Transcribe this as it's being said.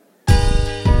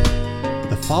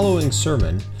following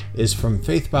sermon is from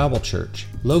Faith Bible Church,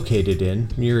 located in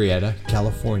Murrieta,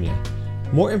 California.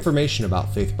 More information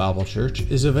about Faith Bible Church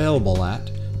is available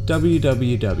at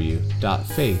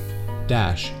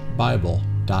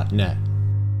www.faith-bible.net.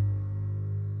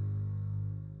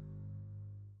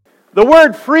 The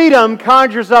word freedom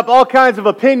conjures up all kinds of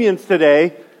opinions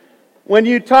today. When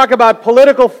you talk about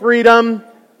political freedom,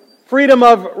 freedom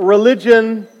of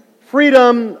religion,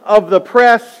 freedom of the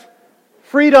press,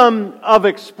 freedom of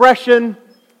expression,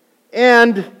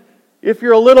 and if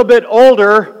you're a little bit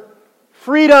older,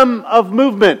 freedom of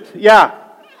movement. Yeah.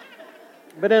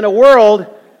 But in a world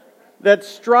that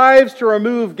strives to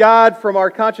remove God from our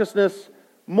consciousness,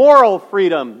 moral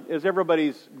freedom is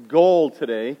everybody's goal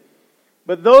today.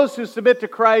 But those who submit to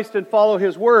Christ and follow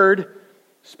His Word,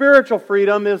 spiritual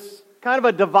freedom is kind of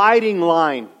a dividing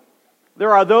line.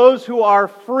 There are those who are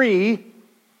free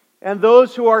and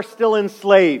those who are still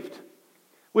enslaved.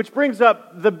 Which brings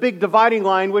up the big dividing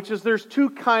line, which is there's two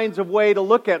kinds of way to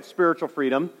look at spiritual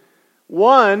freedom.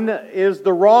 One is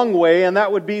the wrong way, and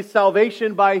that would be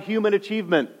salvation by human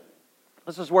achievement.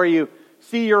 This is where you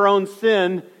see your own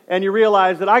sin and you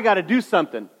realize that I got to do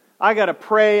something. I got to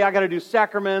pray, I got to do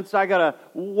sacraments, I got to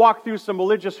walk through some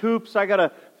religious hoops, I got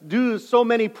to do so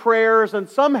many prayers, and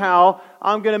somehow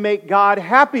I'm going to make God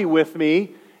happy with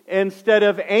me instead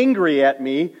of angry at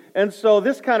me. And so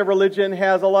this kind of religion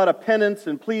has a lot of penance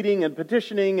and pleading and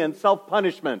petitioning and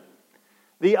self-punishment.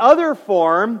 The other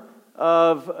form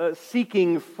of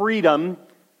seeking freedom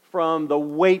from the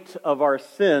weight of our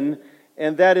sin,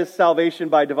 and that is salvation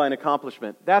by divine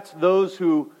accomplishment. That's those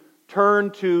who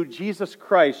turn to Jesus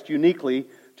Christ uniquely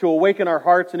to awaken our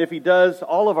hearts, and if He does,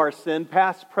 all of our sin,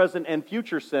 past, present, and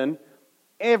future sin,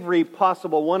 every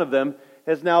possible one of them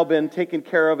has now been taken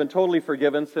care of and totally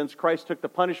forgiven since Christ took the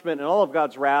punishment and all of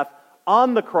God's wrath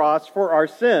on the cross for our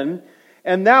sin.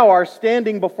 And now our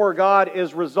standing before God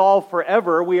is resolved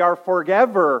forever. We are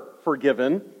forever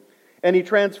forgiven. And He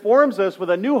transforms us with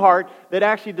a new heart that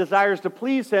actually desires to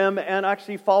please Him and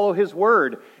actually follow His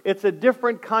Word. It's a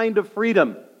different kind of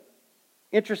freedom.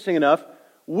 Interesting enough,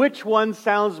 which one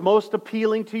sounds most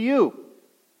appealing to you?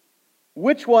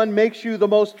 Which one makes you the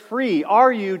most free?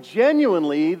 Are you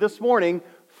genuinely, this morning,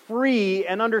 free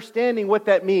and understanding what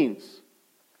that means?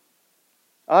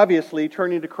 Obviously,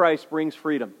 turning to Christ brings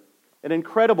freedom, an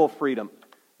incredible freedom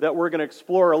that we're going to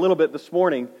explore a little bit this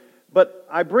morning. But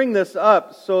I bring this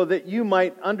up so that you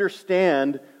might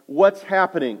understand what's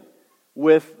happening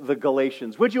with the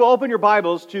Galatians. Would you open your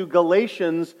Bibles to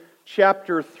Galatians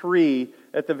chapter 3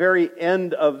 at the very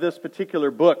end of this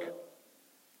particular book?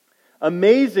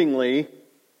 Amazingly,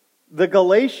 the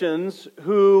Galatians,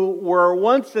 who were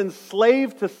once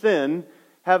enslaved to sin,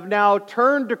 have now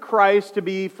turned to Christ to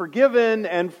be forgiven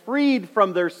and freed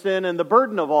from their sin and the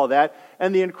burden of all that,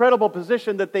 and the incredible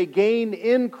position that they gain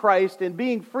in Christ and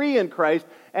being free in Christ.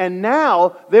 And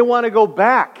now they want to go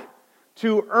back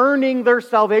to earning their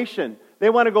salvation. They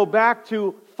want to go back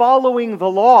to following the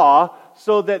law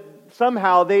so that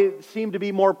somehow they seem to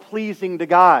be more pleasing to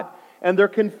God. And they're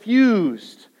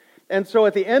confused. And so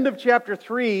at the end of chapter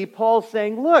 3, Paul's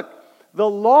saying, look, the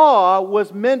law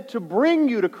was meant to bring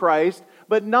you to Christ,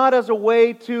 but not as a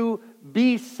way to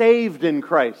be saved in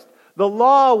Christ. The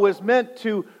law was meant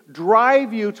to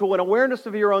drive you to an awareness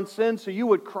of your own sin so you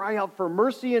would cry out for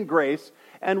mercy and grace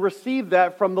and receive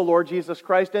that from the Lord Jesus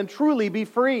Christ and truly be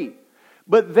free.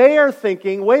 But they are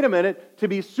thinking, wait a minute, to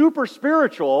be super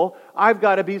spiritual, I've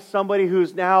got to be somebody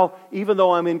who's now, even though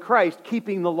I'm in Christ,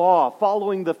 keeping the law,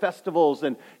 following the festivals,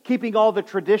 and keeping all the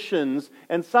traditions,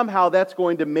 and somehow that's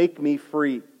going to make me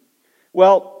free.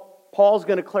 Well, Paul's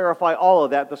going to clarify all of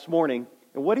that this morning.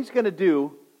 And what he's going to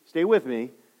do, stay with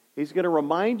me, he's going to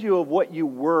remind you of what you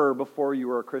were before you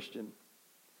were a Christian.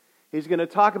 He's going to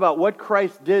talk about what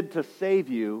Christ did to save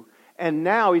you. And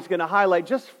now he's going to highlight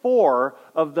just 4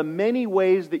 of the many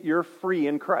ways that you're free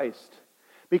in Christ.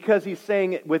 Because he's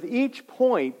saying with each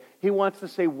point, he wants to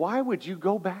say, why would you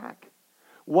go back?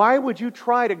 Why would you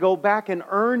try to go back and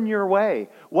earn your way?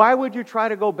 Why would you try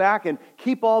to go back and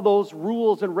keep all those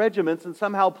rules and regiments and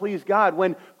somehow please God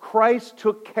when Christ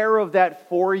took care of that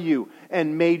for you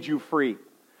and made you free?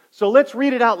 So let's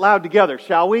read it out loud together,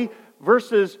 shall we?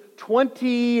 Verses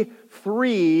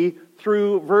 23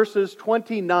 through verses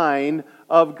 29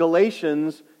 of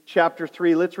Galatians chapter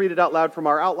 3. Let's read it out loud from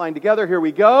our outline together. Here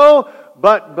we go.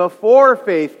 But before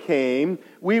faith came,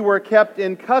 we were kept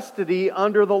in custody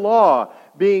under the law,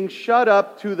 being shut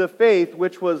up to the faith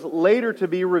which was later to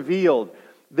be revealed.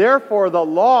 Therefore the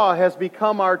law has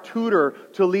become our tutor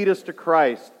to lead us to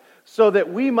Christ, so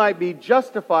that we might be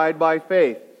justified by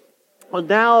faith. Well,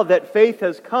 now that faith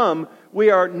has come,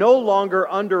 we are no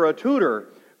longer under a tutor.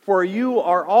 For you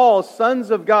are all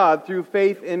sons of God through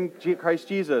faith in Christ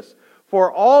Jesus. For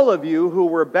all of you who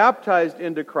were baptized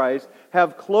into Christ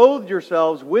have clothed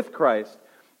yourselves with Christ.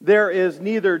 There is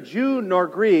neither Jew nor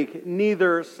Greek,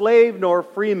 neither slave nor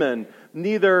freeman,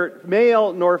 neither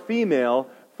male nor female,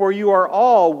 for you are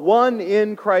all one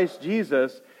in Christ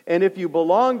Jesus. And if you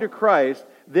belong to Christ,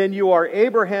 then you are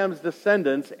Abraham's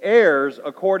descendants, heirs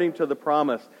according to the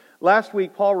promise. Last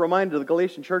week, Paul reminded the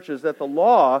Galatian churches that the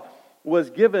law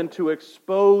was given to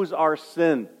expose our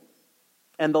sin.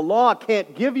 And the law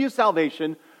can't give you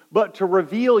salvation, but to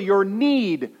reveal your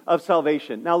need of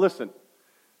salvation. Now listen,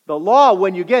 the law,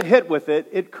 when you get hit with it,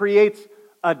 it creates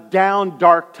a down,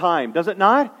 dark time, does it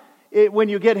not? When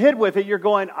you get hit with it, you're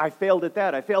going, I failed at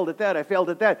that, I failed at that, I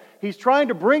failed at that. He's trying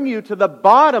to bring you to the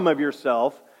bottom of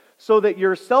yourself so that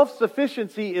your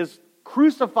self-sufficiency is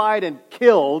crucified and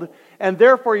killed, and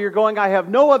therefore you're going, I have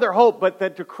no other hope but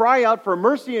that to cry out for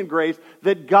mercy and grace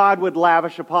that God would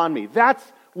lavish upon me. That's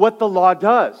what the law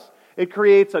does. It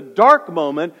creates a dark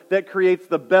moment that creates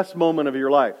the best moment of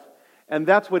your life. And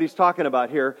that's what he's talking about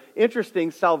here.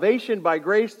 Interesting, salvation by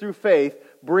grace through faith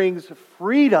brings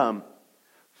freedom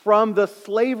from the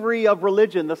slavery of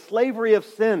religion, the slavery of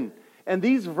sin. And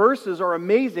these verses are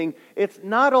amazing. It's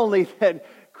not only that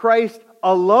Christ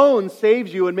alone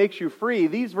saves you and makes you free.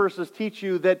 These verses teach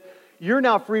you that you're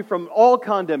now free from all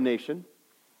condemnation,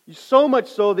 so much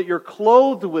so that you're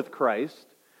clothed with Christ.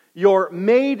 You're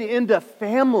made into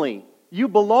family. You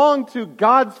belong to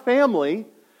God's family.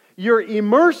 You're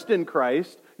immersed in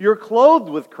Christ. You're clothed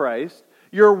with Christ.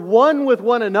 You're one with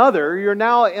one another. You're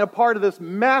now a part of this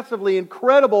massively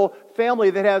incredible family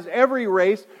that has every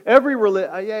race,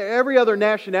 every other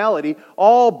nationality,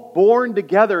 all born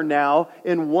together now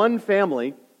in one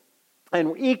family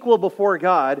and equal before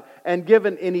God and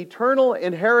given an eternal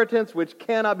inheritance which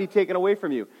cannot be taken away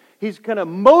from you. He's going to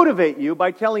motivate you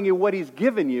by telling you what He's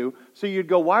given you, so you'd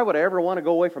go, why would I ever want to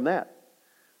go away from that?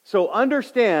 So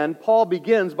understand, Paul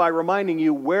begins by reminding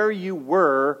you where you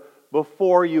were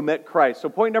before you met Christ. So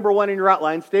point number 1 in your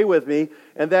outline, stay with me,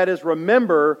 and that is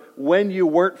remember when you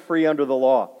weren't free under the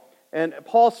law. And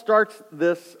Paul starts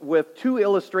this with 2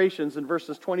 illustrations in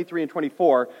verses 23 and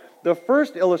 24. The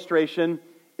first illustration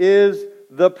is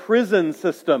the prison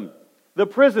system. The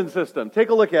prison system. Take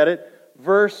a look at it.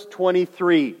 Verse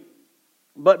 23.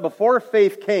 But before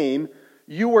faith came,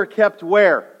 you were kept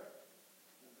where?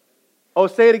 Oh,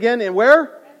 say it again. In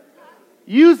where?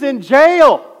 You's in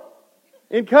jail.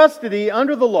 In custody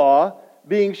under the law,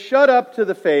 being shut up to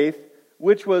the faith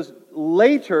which was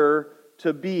later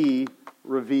to be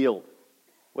revealed.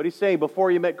 What he's saying,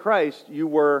 before you met Christ, you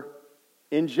were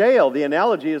in jail. The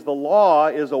analogy is the law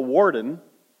is a warden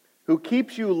who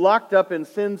keeps you locked up in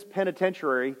sin's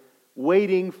penitentiary,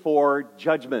 waiting for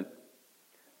judgment.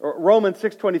 Romans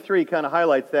 6:23 kind of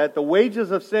highlights that. The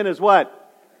wages of sin is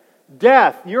what?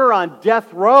 Death. You're on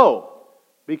death row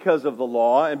because of the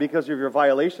law and because of your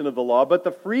violation of the law. But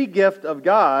the free gift of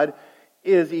God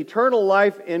is eternal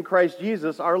life in Christ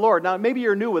Jesus our Lord. Now, maybe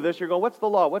you're new with this. You're going, what's the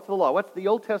law? What's the law? What's the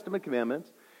Old Testament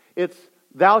commandments? It's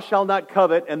thou shalt not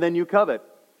covet, and then you covet.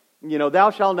 You know, thou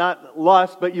shalt not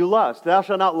lust, but you lust. Thou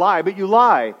shalt not lie, but you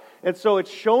lie. And so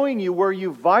it's showing you where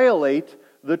you violate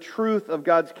the truth of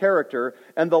God's character.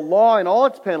 And the law and all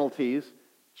its penalties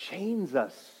chains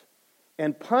us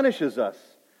and punishes us.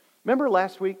 Remember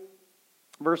last week,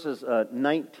 verses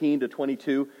 19 to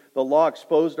 22, the law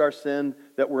exposed our sin,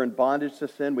 that we're in bondage to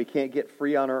sin. We can't get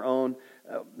free on our own.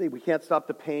 We can't stop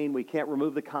the pain. We can't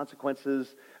remove the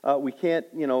consequences. We can't,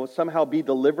 somehow be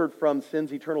delivered from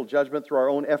sin's eternal judgment through our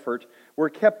own effort. We're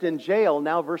kept in jail.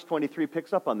 Now verse 23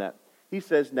 picks up on that. He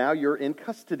says, now you're in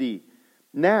custody.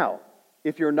 Now,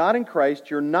 if you're not in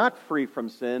Christ, you're not free from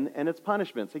sin and its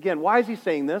punishments. Again, why is he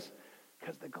saying this?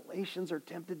 Because the Galatians are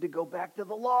tempted to go back to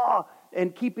the law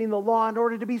and keeping the law in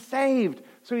order to be saved.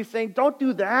 So he's saying, don't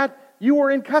do that. You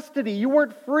were in custody. You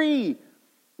weren't free.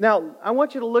 Now, I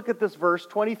want you to look at this verse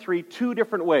 23 2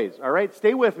 different ways. All right?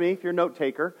 Stay with me if you're a note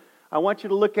taker. I want you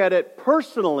to look at it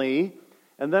personally,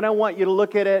 and then I want you to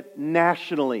look at it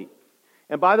nationally.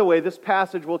 And by the way, this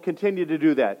passage will continue to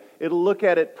do that. It'll look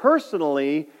at it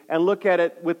personally and look at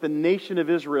it with the nation of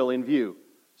Israel in view.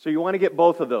 So you want to get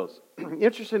both of those.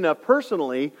 Interesting enough,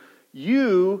 personally,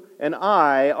 you and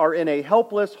I are in a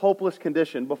helpless, hopeless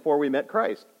condition before we met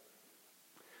Christ.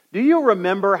 Do you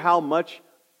remember how much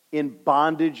in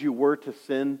bondage you were to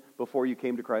sin before you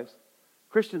came to Christ?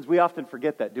 Christians, we often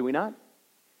forget that, do we not?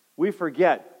 We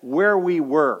forget where we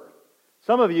were.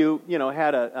 Some of you,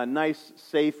 had a nice,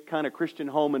 safe kind of Christian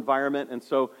home environment, and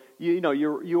so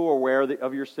you were aware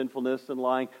of your sinfulness and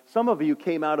lying. Some of you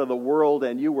came out of the world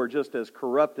and you were just as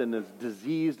corrupt and as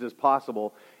diseased as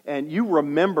possible. And you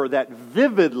remember that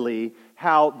vividly,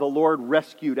 how the Lord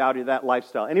rescued out of that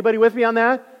lifestyle. Anybody with me on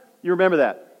that? You remember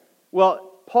that?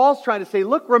 Well, Paul's trying to say,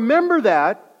 look, remember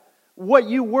that, what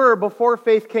you were before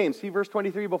faith came. See verse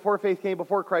 23, before faith came,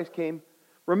 before Christ came.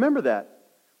 Remember that.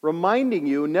 Reminding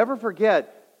you, never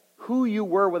forget who you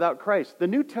were without Christ. The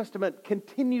New Testament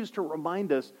continues to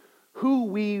remind us who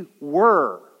we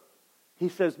were. He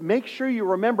says, make sure you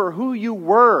remember who you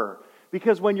were.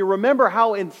 Because when you remember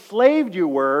how enslaved you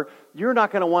were, you're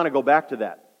not going to want to go back to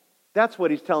that. That's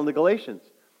what he's telling the Galatians.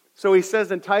 So he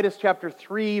says in Titus chapter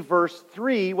 3, verse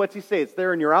 3, what's he say? It's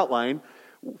there in your outline.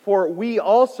 For we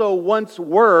also once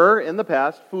were, in the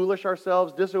past, foolish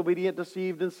ourselves, disobedient,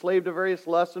 deceived, enslaved to various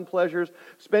lusts and pleasures,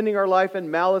 spending our life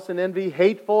in malice and envy,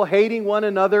 hateful, hating one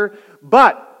another.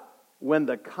 But when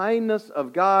the kindness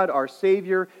of God, our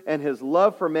Savior, and His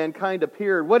love for mankind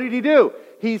appeared, what did He do?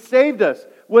 He saved us.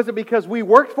 Was it because we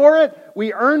worked for it?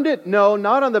 We earned it? No,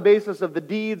 not on the basis of the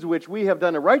deeds which we have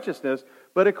done in righteousness,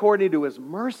 but according to His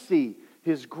mercy,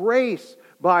 His grace,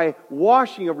 by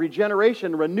washing of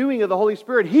regeneration, renewing of the Holy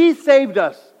Spirit. He saved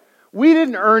us. We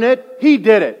didn't earn it. He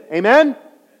did it. Amen?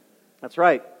 That's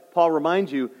right. Paul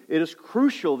reminds you, it is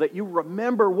crucial that you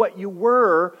remember what you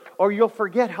were, or you'll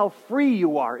forget how free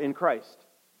you are in Christ.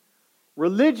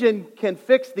 Religion can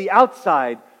fix the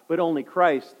outside, but only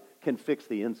Christ can fix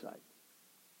the inside.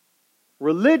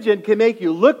 Religion can make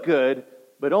you look good,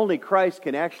 but only Christ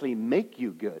can actually make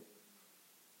you good.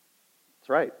 That's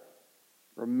right.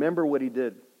 Remember what He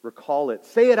did. Recall it.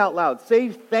 Say it out loud. Say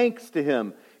thanks to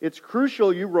Him. It's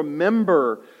crucial you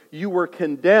remember you were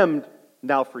condemned,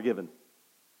 now forgiven.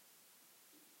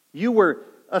 You were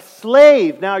a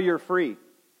slave, now you're free.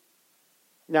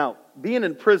 Now, being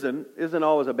in prison isn't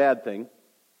always a bad thing.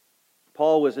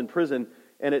 Paul was in prison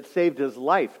and it saved his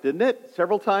life, didn't it?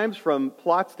 Several times from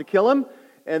plots to kill him.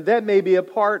 And that may be a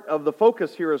part of the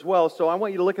focus here as well. So I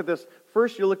want you to look at this.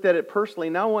 First you looked at it personally.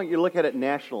 Now I want you to look at it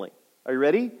nationally. Are you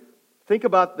ready? Think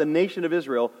about the nation of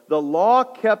Israel. The law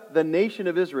kept the nation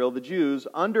of Israel, the Jews,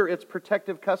 under its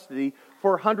protective custody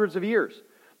for hundreds of years.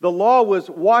 The law was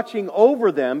watching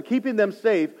over them, keeping them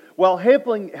safe, while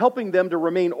helping them to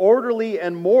remain orderly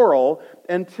and moral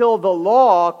until the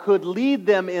law could lead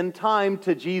them in time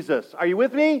to Jesus. Are you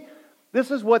with me? This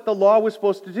is what the law was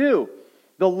supposed to do.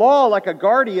 The law, like a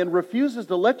guardian, refuses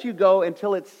to let you go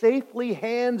until it safely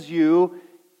hands you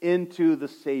into the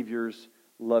Savior's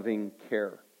loving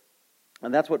care.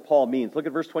 And that's what Paul means. Look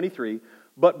at verse 23.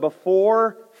 But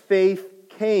before faith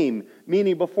came,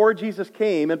 meaning before Jesus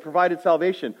came and provided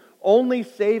salvation, only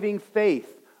saving faith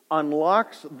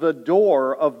unlocks the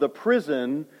door of the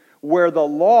prison where the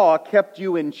law kept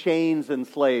you in chains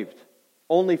enslaved.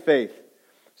 Only faith.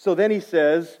 So then he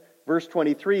says, verse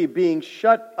 23, being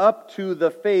shut up to the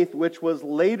faith which was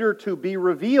later to be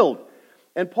revealed.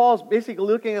 And Paul's basically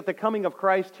looking at the coming of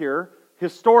Christ here,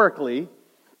 historically,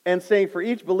 and saying for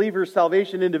each believer's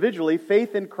salvation individually,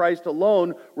 faith in Christ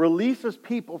alone releases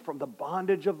people from the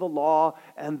bondage of the law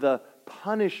and the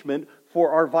punishment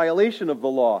for our violation of the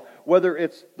law. Whether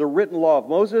it's the written law of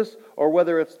Moses or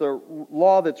whether it's the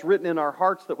law that's written in our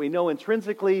hearts that we know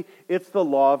intrinsically, it's the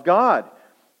law of God.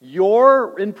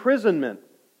 Your imprisonment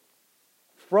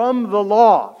from the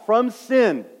law, from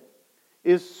sin,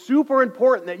 is super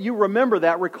important that you remember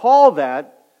that, recall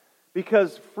that,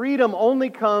 because freedom only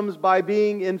comes by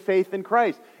being in faith in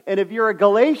Christ. And if you're a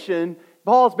Galatian,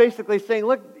 Paul's basically saying,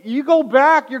 look, you're going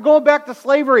back to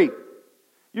slavery.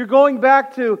 You're going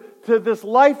back to this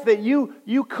life that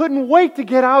you couldn't wait to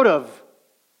get out of.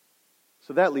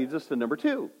 So that leads us to number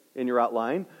 2 in your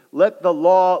outline. Let the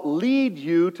law lead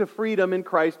you to freedom in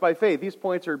Christ by faith. These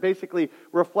points are basically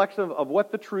reflexive of what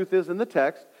the truth is in the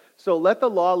text. So let the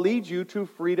law lead you to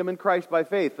freedom in Christ by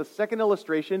faith. The second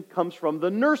illustration comes from the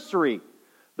nursery.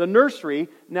 The nursery,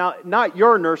 now not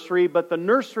your nursery, but the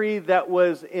nursery that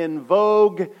was in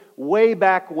vogue way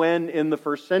back when in the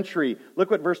first century.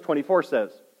 Look what verse 24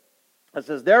 says. It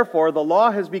says, therefore the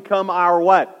law has become our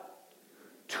what?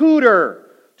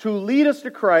 Tutor, to lead us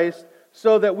to Christ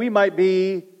so that we might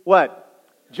be what?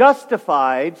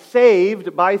 Justified,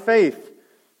 saved by faith.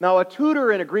 Now a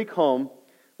tutor in a Greek home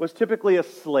was typically a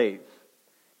slave,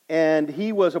 and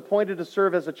he was appointed to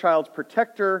serve as a child's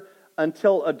protector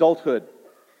until adulthood.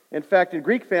 In fact, in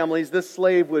Greek families, this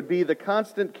slave would be the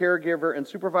constant caregiver and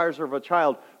supervisor of a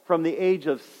child from the age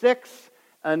of 6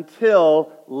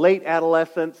 until late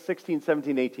adolescence, 16,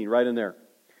 17, 18, right in there.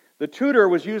 The tutor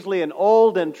was usually an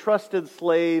old and trusted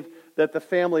slave that the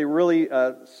family really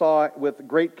saw with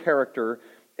great character.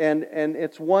 and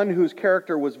it's one whose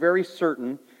character was very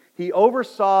certain. He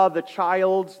oversaw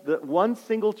the one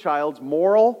single child's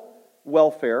moral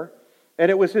welfare,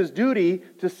 and it was his duty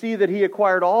to see that he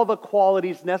acquired all the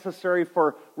qualities necessary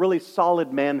for really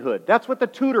solid manhood. That's what the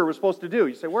tutor was supposed to do.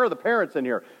 You say, where are the parents in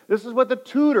here? This is what the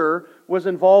tutor was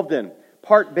involved in.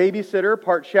 Part babysitter,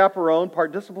 part chaperone,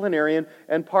 part disciplinarian,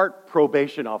 and part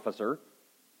probation officer.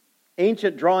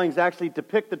 Ancient drawings actually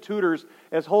depict the tutors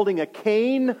as holding a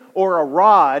cane or a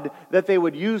rod that they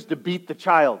would use to beat the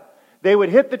child. They would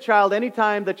hit the child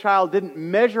anytime the child didn't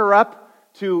measure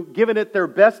up to giving it their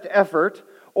best effort,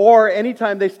 or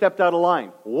anytime they stepped out of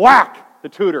line. Whack! The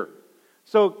tutor.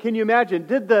 So can you imagine,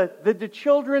 did the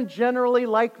children generally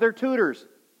like their tutors?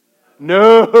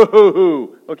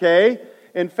 No! Okay?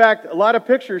 In fact, a lot of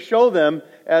pictures show them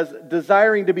as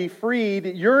desiring to be freed,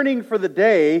 yearning for the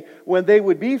day when they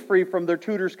would be free from their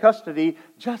tutor's custody,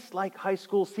 just like high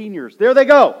school seniors. There they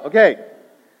go. Okay.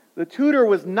 The tutor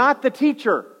was not the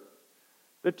teacher.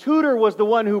 The tutor was the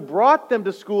one who brought them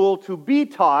to school to be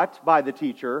taught by the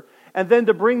teacher, and then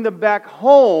to bring them back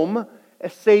home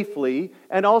safely,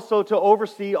 and also to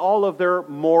oversee all of their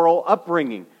moral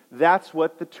upbringing. That's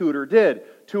what the tutor did.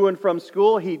 To and from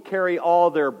school, he'd carry all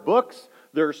their books,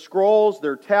 their scrolls,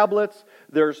 their tablets,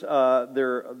 their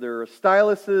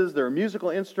styluses, their musical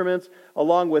instruments,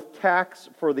 along with tacks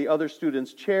for the other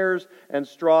students' chairs and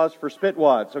straws for spit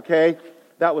wads, okay?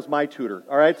 That was my tutor,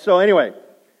 all right? So anyway,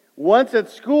 once at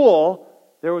school,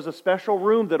 there was a special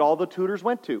room that all the tutors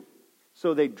went to.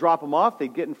 So they'd drop them off,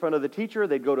 they'd get in front of the teacher,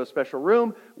 they'd go to a special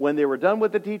room. When they were done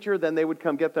with the teacher, then they would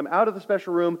come get them out of the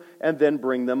special room and then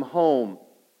bring them home.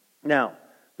 Now,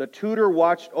 the tutor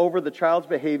watched over the child's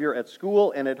behavior at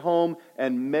school and at home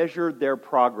and measured their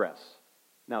progress.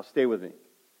 Now, stay with me.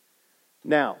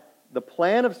 Now, the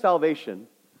plan of salvation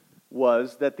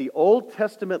was that the Old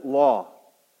Testament law,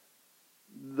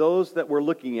 those that we're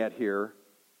looking at here,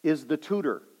 is the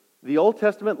tutor. The Old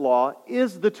Testament law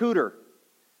is the tutor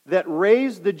that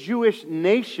raised the Jewish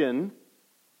nation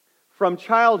from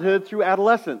childhood through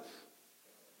adolescence.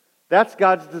 That's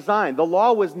God's design. The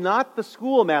law was not the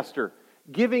schoolmaster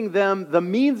giving them the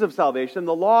means of salvation.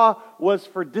 The law was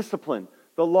for discipline.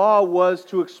 The law was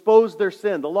to expose their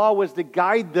sin. The law was to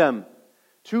guide them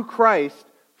to Christ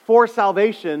for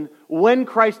salvation when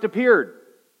Christ appeared.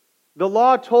 The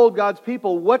law told God's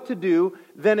people what to do,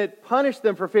 then it punished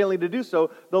them for failing to do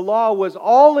so. The law was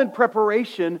all in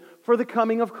preparation for the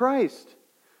coming of Christ,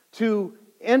 to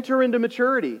enter into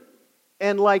maturity.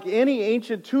 And like any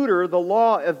ancient tutor, the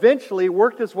law eventually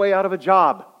worked its way out of a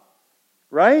job.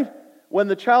 Right? When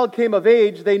the child came of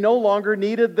age, they no longer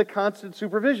needed the constant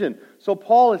supervision. So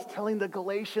Paul is telling the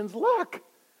Galatians, look,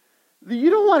 you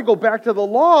don't want to go back to the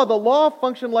law. The law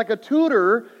functioned like a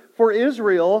tutor for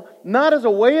Israel, not as a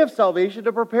way of salvation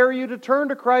to prepare you to turn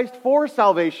to Christ for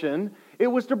salvation. It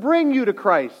was to bring you to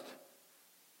Christ.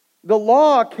 The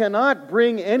law cannot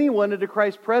bring anyone into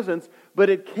Christ's presence, but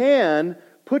it can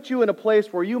put you in a place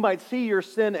where you might see your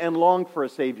sin and long for a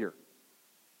Savior.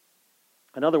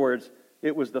 In other words,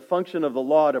 it was the function of the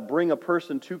law to bring a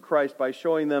person to Christ by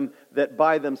showing them that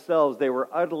by themselves they were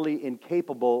utterly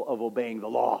incapable of obeying the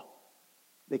law.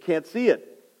 They can't see it.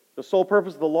 The sole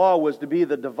purpose of the law was to be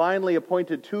the divinely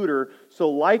appointed tutor. So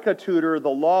like a tutor, the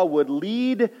law would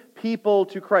lead people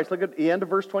to Christ. Look at the end of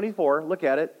verse 24. Look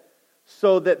at it.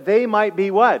 So that they might be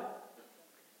what?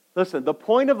 Listen, the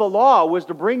point of the law was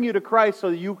to bring you to Christ so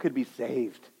that you could be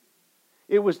saved.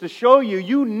 It was to show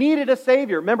you needed a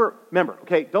Savior. Remember,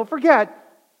 okay, don't forget,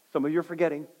 some of you are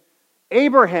forgetting,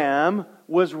 Abraham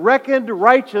was reckoned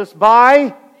righteous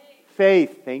by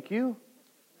faith. Thank you,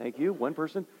 one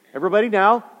person. Everybody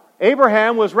now.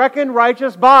 Abraham was reckoned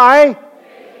righteous by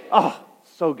faith. Oh,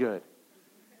 so good.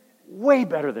 Way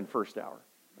better than first hour.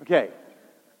 Okay.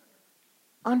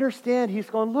 Understand, he's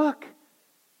going, look,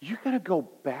 you're going to go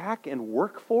back and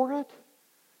work for it?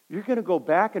 You're going to go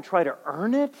back and try to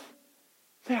earn it?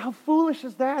 Say, how foolish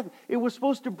is that? It was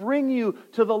supposed to bring you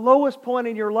to the lowest point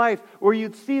in your life where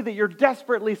you'd see that you're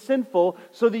desperately sinful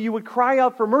so that you would cry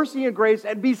out for mercy and grace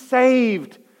and be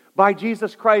saved by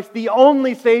Jesus Christ, the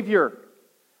only Savior.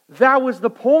 That was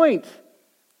the point.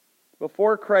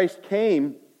 Before Christ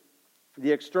came,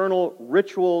 the external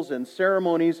rituals and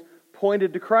ceremonies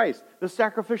pointed to Christ. The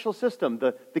sacrificial system,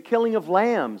 the killing of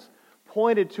lambs,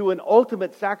 pointed to an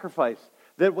ultimate sacrifice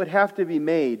that would have to be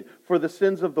made for the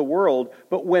sins of the world.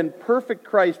 But when perfect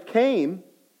Christ came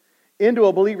into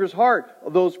a believer's heart,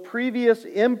 those previous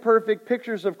imperfect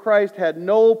pictures of Christ had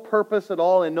no purpose at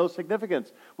all and no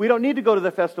significance. We don't need to go to the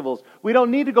festivals. We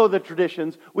don't need to go to the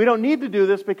traditions. We don't need to do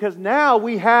this because now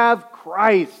we have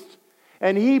Christ.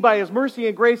 And He, by His mercy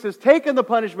and grace, has taken the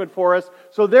punishment for us.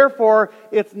 So therefore,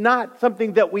 it's not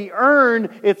something that we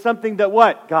earn. It's something that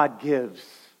what? God gives.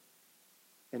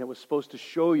 And it was supposed to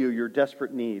show you your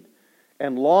desperate need.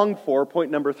 And long for,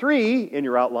 point number 3 in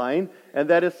your outline,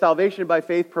 and that is salvation by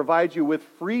faith provides you with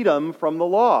freedom from the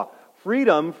law.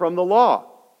 Freedom from the law.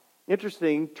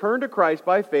 Interesting, turn to Christ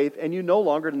by faith and you no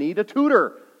longer need a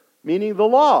tutor, meaning the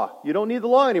law. You don't need the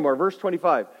law anymore. Verse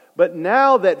 25. But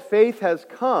now that faith has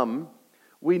come,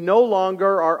 we no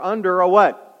longer are under a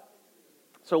what?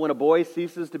 So when a boy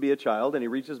ceases to be a child and he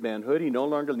reaches manhood, he no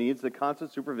longer needs the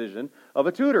constant supervision of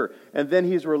a tutor. And then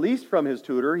he's released from his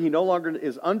tutor. He no longer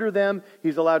is under them.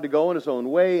 He's allowed to go in his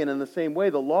own way. And in the same way,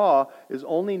 the law is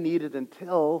only needed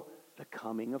until the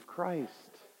coming of Christ.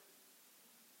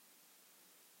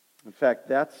 In fact,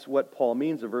 that's what Paul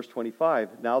means in verse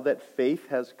 25. Now that faith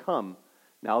has come,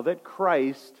 now that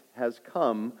Christ has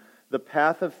come, the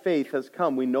path of faith has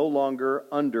come. We no longer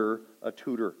under a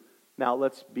tutor. Now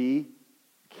let's be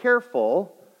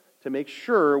careful to make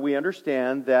sure we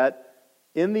understand that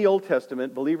in the Old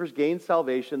Testament, believers gained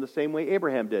salvation the same way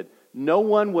Abraham did. No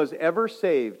one was ever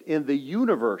saved in the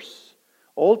universe,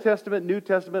 Old Testament, New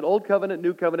Testament, Old Covenant,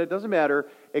 New Covenant, doesn't matter,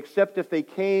 except if they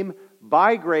came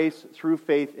by grace through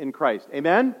faith in Christ.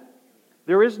 Amen?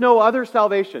 There is no other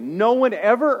salvation. No one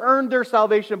ever earned their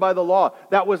salvation by the law.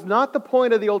 That was not the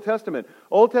point of the Old Testament.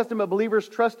 Old Testament believers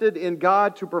trusted in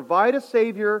God to provide a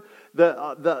Savior.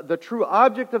 The true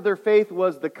object of their faith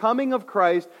was the coming of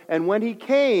Christ. And when He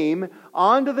came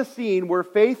onto the scene where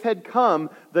faith had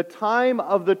come, the time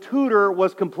of the tutor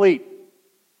was complete.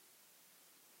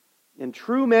 In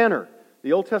true manner,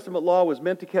 the Old Testament law was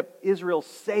meant to keep Israel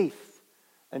safe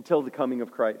until the coming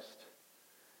of Christ.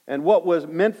 And what was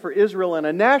meant for Israel on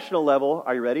a national level,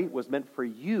 are you ready, was meant for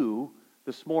you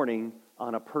this morning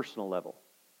on a personal level.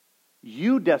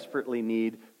 You desperately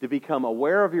need to become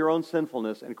aware of your own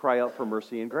sinfulness and cry out for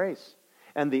mercy and grace.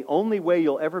 And the only way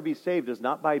you'll ever be saved is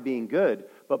not by being good,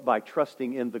 but by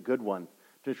trusting in the good one.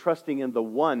 To trusting in the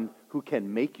one who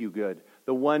can make you good.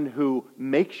 The one who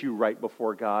makes you right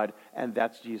before God, and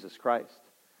that's Jesus Christ.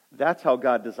 That's how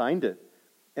God designed it.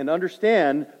 And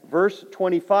understand, verse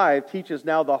 25 teaches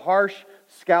now the harsh,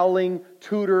 scowling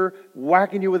tutor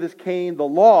whacking you with his cane. The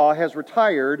law has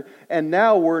retired, and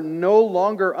now we're no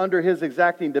longer under his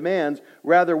exacting demands.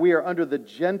 Rather, we are under the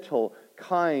gentle,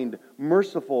 kind,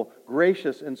 merciful,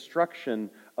 gracious instruction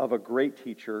of a great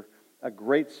teacher, a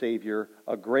great Savior,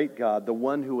 a great God, the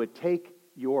one who would take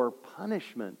your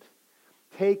punishment,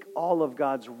 take all of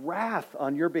God's wrath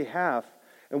on your behalf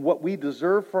and what we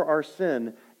deserve for our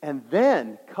sin, and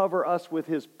then cover us with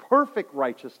His perfect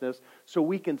righteousness so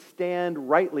we can stand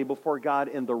rightly before God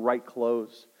in the right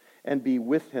clothes and be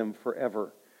with Him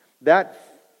forever. That's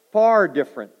far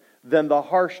different than the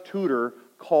harsh tutor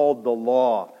called the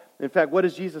law. In fact, what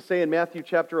does Jesus say in Matthew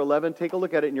chapter 11? Take a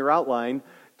look at it in your outline.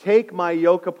 Take my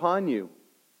yoke upon you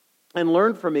and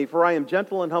learn from me, for I am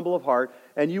gentle and humble of heart,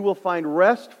 and you will find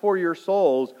rest for your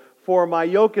souls, for my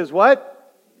yoke is what?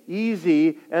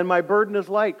 Easy, and my burden is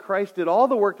light. Christ did all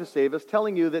the work to save us,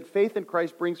 telling you that faith in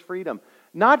Christ brings freedom.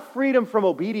 Not freedom from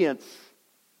obedience,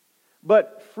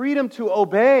 but freedom to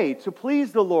obey, to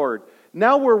please the Lord.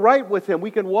 Now we're right with Him.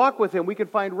 We can walk with Him. We can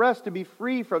find rest, to be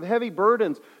free from heavy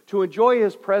burdens, to enjoy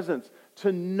His presence,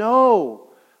 to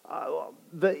know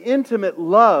the intimate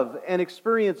love and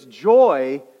experience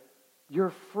joy.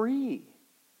 You're free.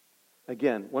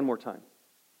 Again, one more time.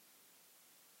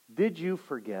 Did you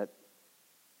forget?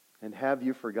 And have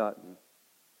you forgotten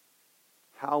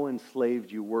how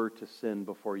enslaved you were to sin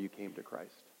before you came to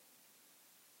Christ?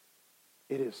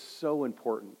 It is so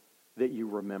important that you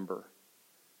remember,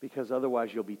 because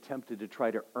otherwise you'll be tempted to try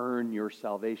to earn your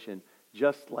salvation,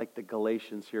 just like the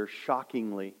Galatians here,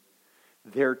 shockingly.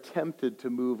 They're tempted to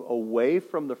move away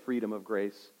from the freedom of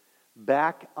grace,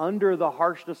 back under the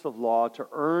harshness of law to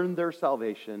earn their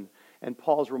salvation. And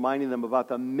Paul's reminding them about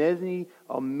the many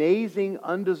amazing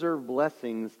undeserved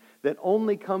blessings that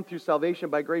only come through salvation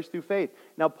by grace through faith.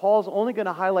 Now, Paul's only going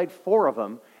to highlight 4 of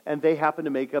them, and they happen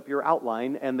to make up your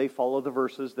outline, and they follow the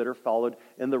verses that are followed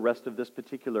in the rest of this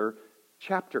particular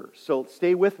chapter. So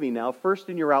stay with me now. First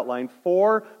in your outline,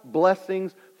 4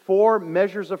 blessings, 4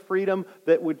 measures of freedom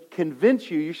that would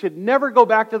convince you should never go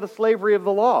back to the slavery of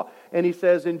the law. And he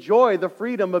says, enjoy the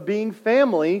freedom of being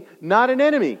family, not an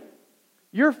enemy.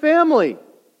 Your family.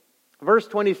 Verse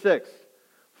 26.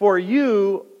 For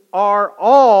you are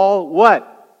all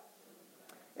what?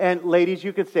 And ladies,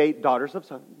 you could say daughters of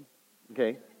sons.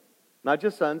 Okay? Not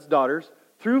just sons, daughters.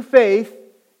 Through faith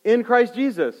in Christ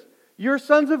Jesus. You're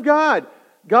sons of God.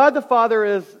 God the Father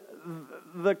is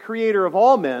the creator of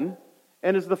all men.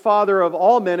 and is the Father of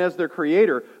all men as their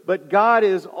Creator. But God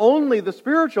is only the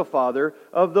spiritual Father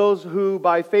of those who,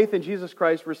 by faith in Jesus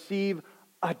Christ, receive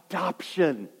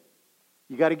adoption.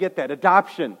 You got to get that,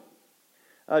 adoption.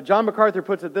 John MacArthur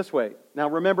puts it this way. Now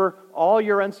remember, all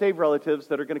your unsaved relatives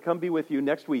that are going to come be with you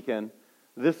next weekend,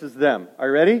 this is them. Are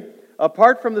you ready?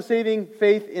 Apart from the saving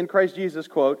faith in Christ Jesus,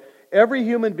 quote, every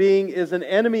human being is an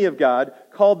enemy of God,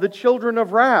 called the children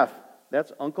of wrath.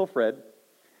 That's Uncle Fred.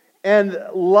 And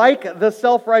like the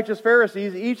self-righteous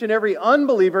Pharisees, each and every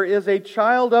unbeliever is a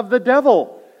child of the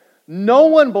devil. No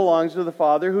one belongs to the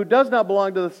Father who does not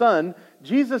belong to the Son.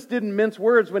 Jesus didn't mince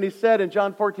words when He said in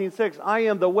John 14:6, I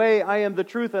am the way, I am the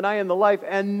truth, and I am the life.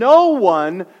 And no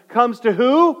one comes to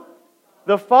who?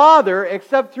 The Father,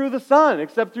 except through the Son,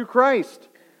 except through Christ.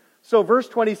 So verse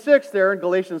 26 there in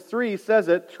Galatians 3 says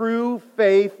it, through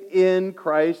faith in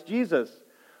Christ Jesus.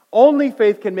 Only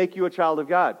faith can make you a child of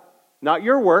God. Not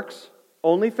your works,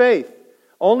 only faith.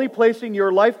 Only placing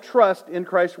your life trust in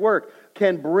Christ's work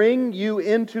can bring you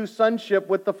into sonship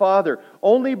with the Father.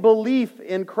 Only belief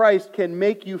in Christ can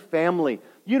make you family.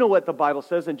 You know what the Bible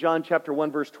says in John chapter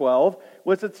 1 verse 12.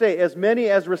 What's it say? As many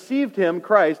as received Him,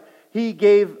 Christ, He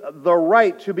gave the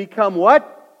right to become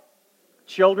what?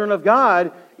 Children of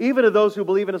God, even to those who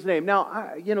believe in His name.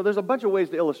 Now, there's a bunch of ways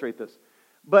to illustrate this.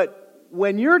 But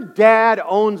when your dad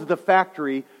owns the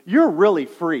factory, you're really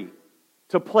free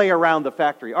to play around the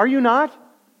factory. Are you not?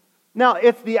 Now,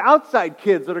 it's the outside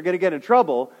kids that are going to get in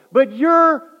trouble, but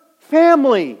you're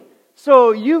family.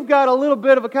 So you've got a little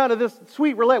bit of a kind of this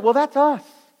sweet relate. Well, that's us.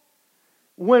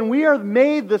 When we are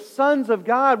made the sons of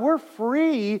God, we're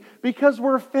free because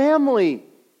we're family.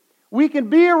 We can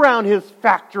be around His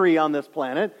factory on this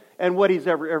planet and what He's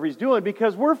doing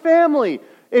because we're family.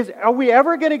 Are we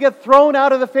ever going to get thrown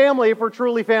out of the family if we're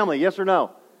truly family? Yes or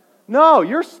no? No,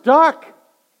 you're stuck.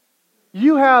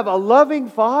 You have a loving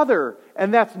Father,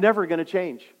 and that's never going to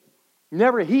change.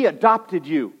 Never. He adopted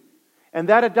you. And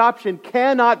that adoption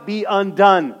cannot be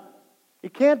undone.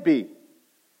 It can't be.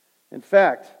 In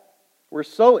fact, we're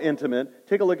so intimate.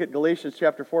 Take a look at Galatians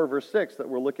chapter 4, verse 6 that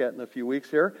we'll look at in a few weeks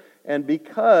here. And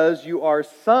because you are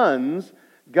sons,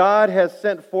 God has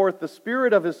sent forth the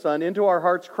Spirit of His Son into our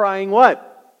hearts, crying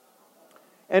what?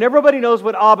 And everybody knows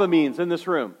what Abba means in this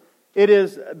room. It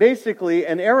is basically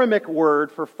an Aramaic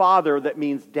word for father that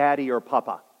means daddy or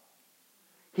papa.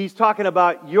 He's talking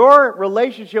about your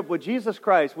relationship with Jesus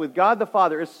Christ, with God the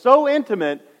Father, is so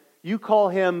intimate, you call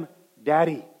Him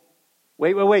daddy.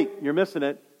 Wait, you're missing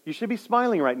it. You should be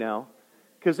smiling right now,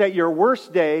 because at your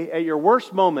worst day, at your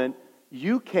worst moment,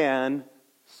 you can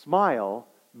smile,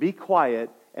 be quiet,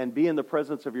 and be in the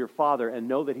presence of your Father and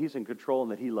know that He's in control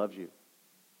and that He loves you.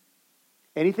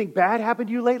 Anything bad happened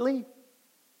to you lately?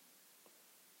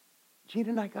 Gene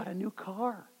and I got a new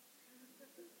car.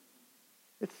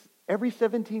 It's every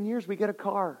 17 years we get a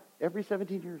car. Every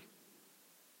 17 years.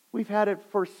 We've had it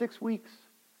for 6 weeks.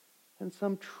 And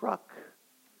some truck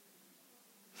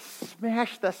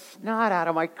smashed the snot out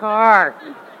of my car.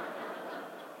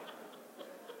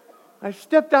 I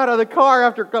stepped out of the car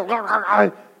after,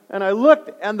 and I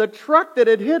looked, and the truck that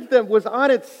had hit them was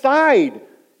on its side.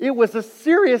 It was a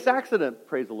serious accident,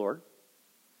 praise the Lord.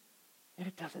 And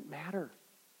it doesn't matter.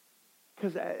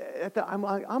 Because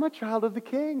I'm a child of the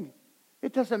King.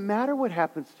 It doesn't matter what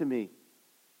happens to me.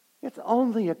 It's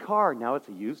only a car. Now it's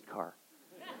a used car.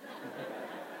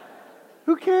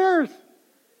 Who cares?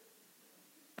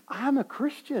 I'm a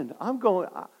Christian.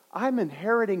 I'm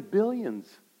inheriting billions.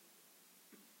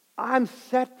 I'm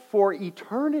set for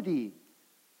eternity.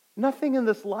 Nothing in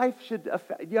this life should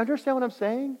affect. Do you understand what I'm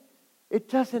saying? It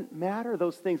doesn't matter,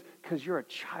 those things, because you're a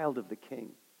child of the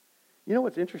King. You know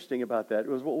what's interesting about that?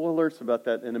 We'll learn some about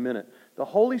that in a minute. The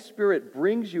Holy Spirit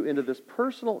brings you into this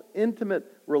personal, intimate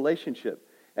relationship.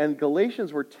 And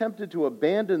Galatians were tempted to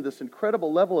abandon this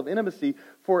incredible level of intimacy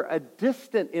for a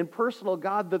distant, impersonal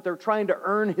God that they're trying to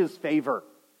earn His favor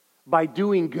by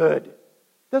doing good.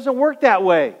 It doesn't work that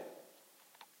way.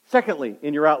 Secondly,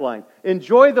 in your outline,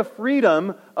 enjoy the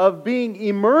freedom of being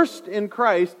immersed in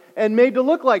Christ and made to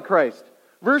look like Christ.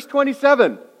 Verse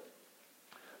 27.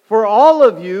 For all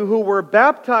of you who were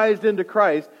baptized into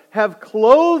Christ have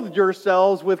clothed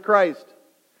yourselves with Christ.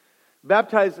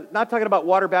 Baptized, not talking about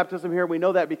water baptism here. We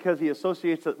know that because he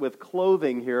associates it with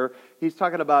clothing here. He's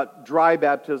talking about dry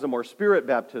baptism or spirit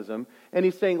baptism. And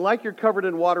he's saying, like you're covered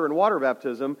in water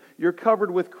baptism, you're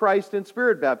covered with Christ in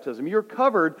spirit baptism. You're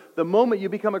covered the moment you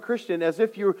become a Christian as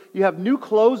if you have new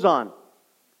clothes on.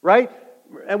 Right?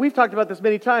 And we've talked about this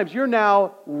many times. You're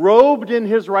now robed in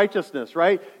His righteousness,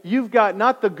 right? You've got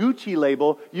not the Gucci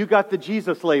label, you've got the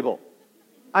Jesus label.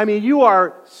 I mean, you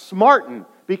are smarting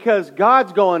because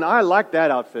God's going, I like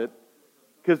that outfit.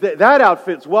 Because that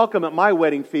outfit's welcome at my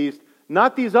wedding feast.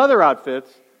 Not these other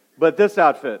outfits, but this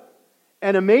outfit.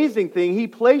 An amazing thing, He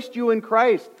placed you in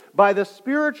Christ by the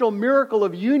spiritual miracle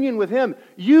of union with Him.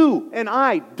 You and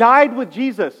I died with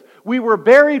Jesus. We were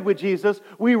buried with Jesus.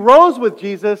 We rose with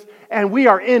Jesus. And we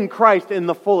are in Christ in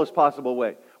the fullest possible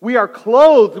way. We are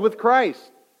clothed with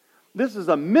Christ. This is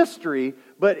a mystery,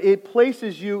 but it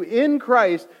places you in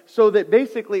Christ so that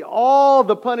basically all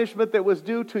the punishment that was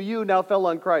due to you now fell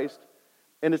on Christ.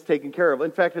 And it's taken care of. In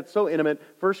fact, it's so intimate.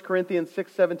 1 Corinthians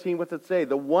 6:17, what's it say?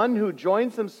 The one who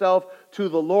joins himself to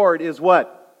the Lord is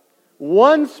what?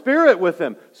 One spirit with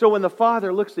Him. So when the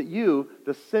Father looks at you,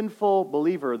 the sinful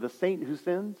believer, the saint who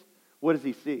sins, what does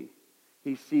He see?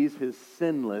 He sees His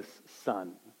sinless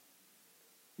Son.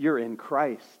 You're in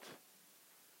Christ.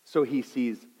 So He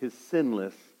sees His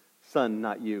sinless Son,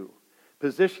 not you.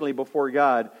 Positionally before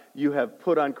God, you have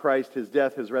put on Christ, His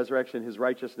death, His resurrection, His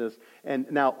righteousness, and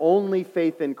now only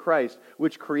faith in Christ,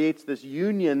 which creates this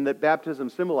union that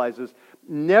baptism symbolizes,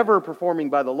 never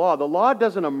performing by the law. The law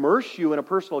doesn't immerse you in a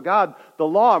personal God. The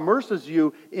law immerses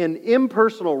you in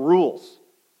impersonal rules.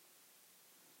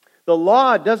 The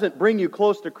law doesn't bring you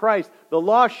close to Christ. The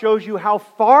law shows you how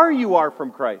far you are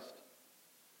from Christ.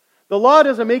 The law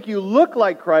doesn't make you look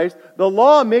like Christ. The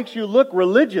law makes you look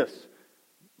religious.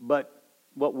 But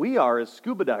what we are is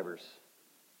scuba divers.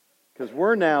 Because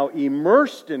we're now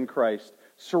immersed in Christ,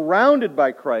 surrounded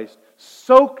by Christ,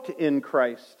 soaked in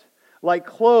Christ. Like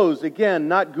clothes, again,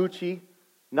 not Gucci,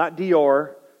 not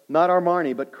Dior, not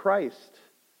Armani, but Christ.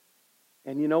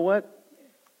 And you know what?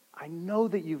 I know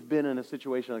that you've been in a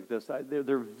situation like this.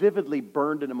 They're vividly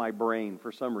burned into my brain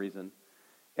for some reason.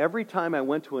 Every time I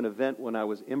went to an event when I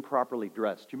was improperly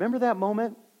dressed. Do you remember that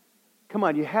moment? Come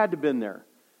on, you had to have been there.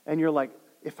 And you're like,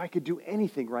 if I could do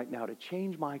anything right now to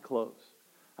change my clothes.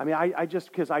 I mean, I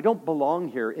just, because I don't belong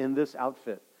here in this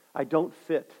outfit. I don't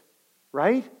fit.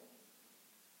 Right?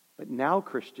 But now,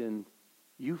 Christian,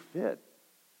 you fit.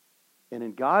 And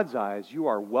in God's eyes, you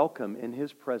are welcome in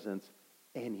His presence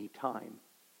anytime.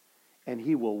 And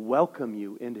He will welcome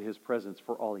you into His presence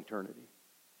for all eternity.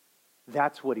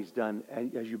 That's what He's done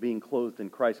as you being clothed in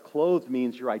Christ. Clothed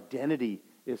means your identity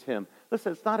is Him.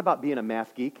 Listen, it's not about being a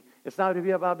math geek. It's not to be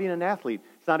about being an athlete.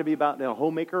 It's not to be about a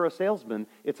homemaker or a salesman.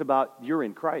 It's about you're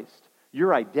in Christ.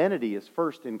 Your identity is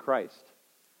first in Christ.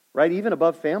 Right? Even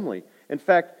above family. In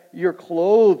fact, you're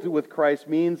clothed with Christ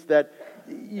means that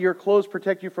your clothes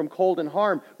protect you from cold and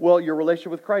harm. Well, your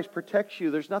relationship with Christ protects you.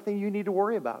 There's nothing you need to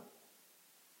worry about.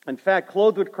 In fact,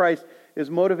 clothed with Christ is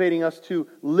motivating us to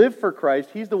live for Christ.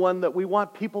 He's the one that we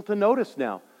want people to notice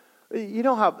now. You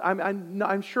know how,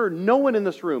 I'm sure no one in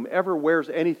this room ever wears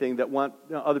anything that want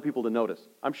other people to notice.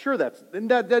 I'm sure that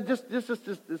just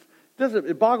doesn't,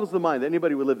 it boggles the mind that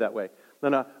anybody would live that way.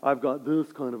 Then I've got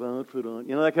this kind of outfit on,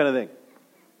 that kind of thing.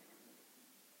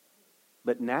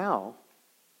 But now,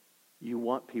 you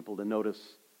want people to notice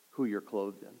who you're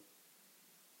clothed in.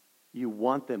 You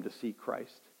want them to see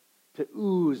Christ, to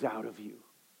ooze out of you.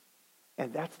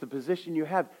 And that's the position you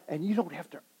have. And you don't have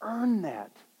to earn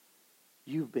that.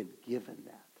 You've been given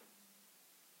that.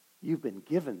 You've been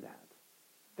given that.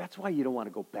 That's why you don't want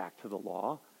to go back to the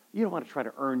law. You don't want to try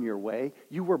to earn your way.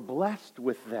 You were blessed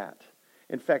with that.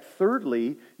 In fact,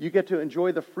 thirdly, you get to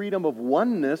enjoy the freedom of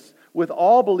oneness with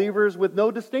all believers with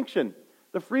no distinction.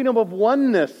 The freedom of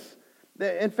oneness.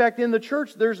 In fact, in the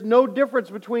church, there's no difference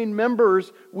between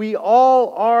members. We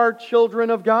all are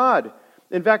children of God.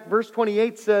 In fact, verse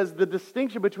 28 says the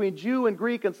distinction between Jew and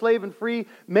Greek and slave and free,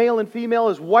 male and female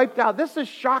is wiped out. This is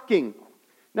shocking.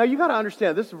 Now, you got to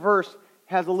understand, this verse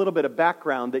has a little bit of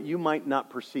background that you might not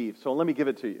perceive. So let me give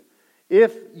it to you.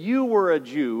 If you were a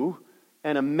Jew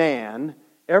and a man,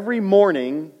 every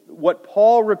morning, what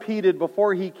Paul repeated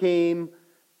before he became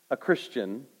a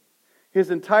Christian, his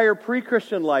entire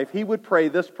pre-Christian life, he would pray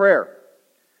this prayer.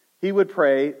 He would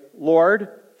pray, Lord,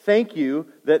 thank you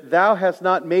that thou hast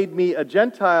not made me a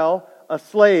Gentile, a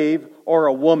slave, or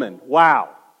a woman. Wow.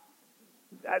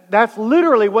 That's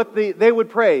literally what they would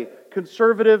pray.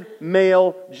 Conservative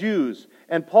male Jews.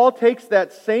 And Paul takes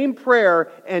that same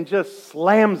prayer and just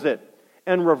slams it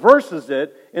and reverses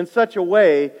it in such a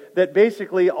way that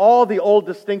basically all the old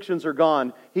distinctions are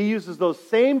gone. He uses those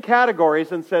same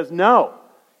categories and says, no,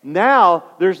 now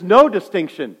there's no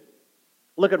distinction.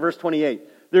 Look at verse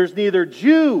 28. There's neither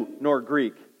Jew nor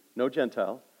Greek, no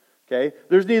Gentile. Okay?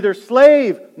 There's neither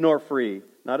slave nor free,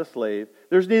 not a slave.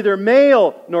 There's neither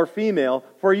male nor female,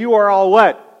 for you are all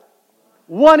what?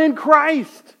 One in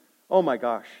Christ. Oh my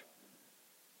gosh.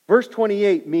 Verse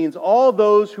 28 means all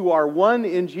those who are one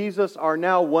in Jesus are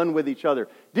now one with each other.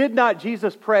 Did not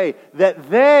Jesus pray that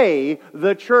they,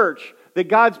 the church, that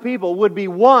God's people would be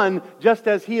one just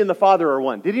as He and the Father are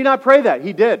one. Did He not pray that?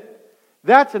 He did.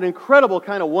 That's an incredible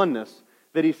kind of oneness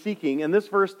that He's seeking. And this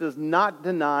verse does not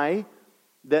deny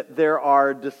that there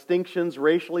are distinctions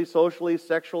racially, socially,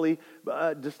 sexually,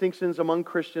 distinctions among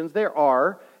Christians. There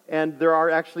are. And there are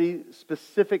actually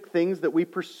specific things that we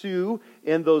pursue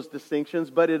in those distinctions,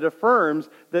 but it affirms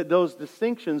that those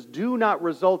distinctions do not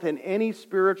result in any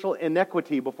spiritual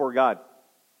inequity before God.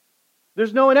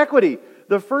 There's no inequity.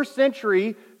 The first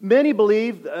century, many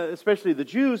believed, especially the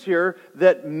Jews here,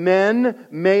 that men,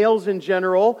 males in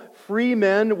general, free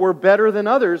men were better than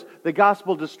others. The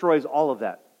gospel destroys all of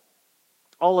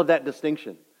that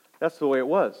distinction. That's the way it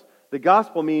was. The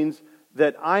gospel means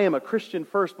that I am a Christian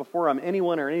first before I'm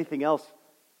anyone or anything else,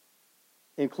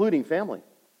 including family.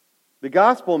 The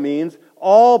gospel means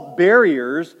all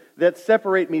barriers that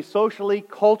separate me socially,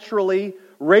 culturally,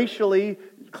 racially,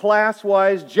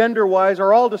 class-wise, gender-wise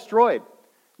are all destroyed.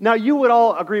 Now, you would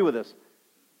all agree with this.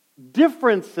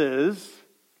 Differences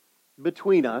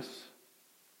between us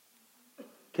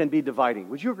can be dividing.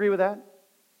 Would you agree with that?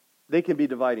 They can be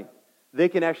dividing. They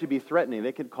can actually be threatening.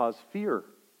 They can cause fear.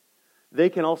 They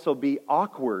can also be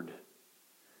awkward.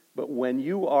 But when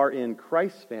you are in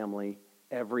Christ's family,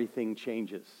 everything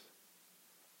changes.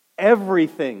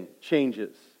 Everything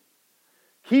changes.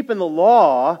 Keeping the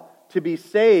law to be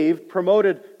saved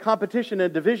promoted competition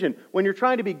and division. When you're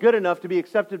trying to be good enough to be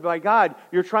accepted by God,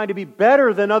 you're trying to be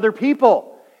better than other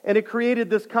people. And it created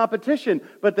this competition.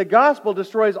 But the gospel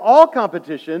destroys all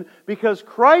competition because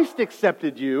Christ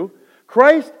accepted you.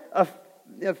 Christ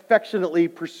affectionately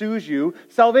pursues you.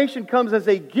 Salvation comes as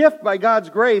a gift by God's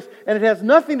grace, and it has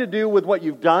nothing to do with what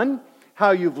you've done,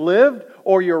 how you've lived,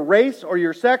 or your race, or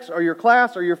your sex, or your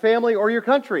class, or your family, or your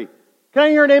country. Can I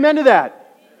hear an amen to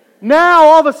that? Now,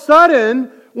 all of a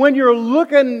sudden, when you're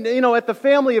looking, at the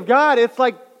family of God, it's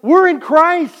like we're in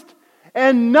Christ,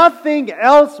 and nothing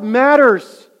else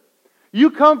matters. You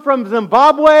come from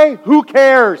Zimbabwe, who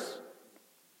cares?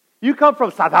 You come from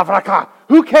South Africa,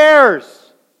 who cares?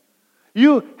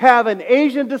 You have an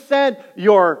Asian descent,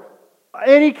 you're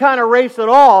any kind of race at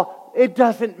all, it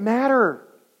doesn't matter.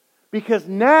 Because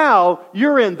now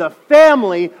you're in the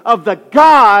family of the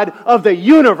God of the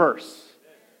universe.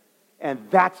 And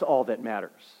that's all that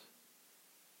matters.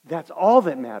 That's all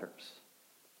that matters.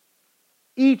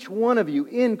 Each one of you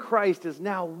in Christ is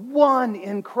now one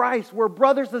in Christ. We're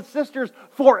brothers and sisters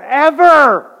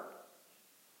forever.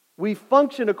 We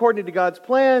function according to God's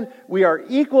plan. We are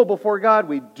equal before God.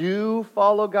 We do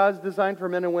follow God's design for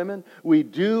men and women. We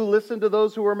do listen to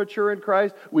those who are mature in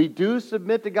Christ. We do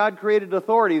submit to God-created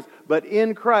authorities. But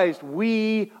in Christ,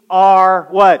 we are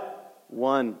what?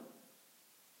 One.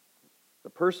 The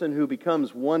person who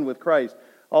becomes one with Christ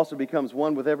also becomes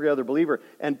one with every other believer.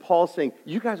 And Paul's saying,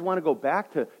 you guys want to go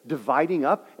back to dividing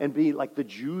up and be like the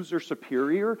Jews are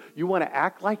superior? You want to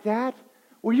act like that?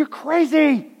 Well, you're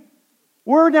crazy.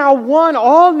 We're now one.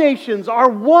 All nations are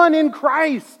one in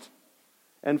Christ.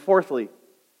 And fourthly,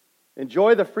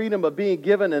 enjoy the freedom of being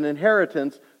given an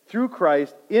inheritance through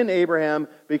Christ in Abraham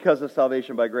because of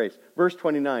salvation by grace. Verse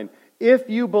 29, if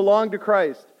you belong to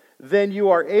Christ, then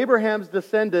you are Abraham's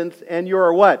descendants and you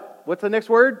are what? What's the next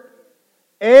word?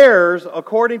 Heirs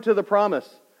according to the promise.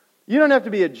 You don't have to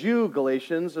be a Jew,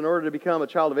 Galatians, in order to become a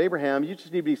child of Abraham. You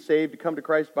just need to be saved to come to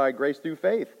Christ by grace through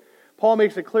faith. Paul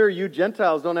makes it clear you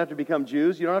Gentiles don't have to become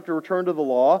Jews. You don't have to return to the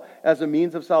law as a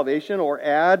means of salvation or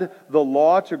add the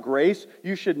law to grace.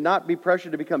 You should not be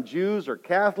pressured to become Jews or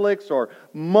Catholics or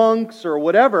monks or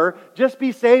whatever. Just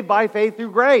be saved by faith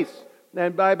through grace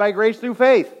and by grace through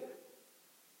faith.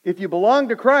 If you belong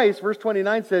to Christ, verse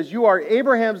 29 says, you are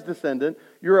Abraham's descendant.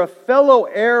 You're a fellow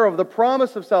heir of the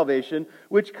promise of salvation,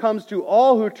 which comes to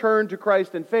all who turn to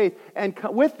Christ in faith. And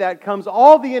with that comes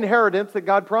all the inheritance that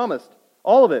God promised.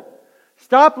 All of it.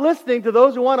 Stop listening to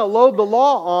those who want to load the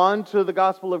law on to the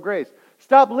gospel of grace.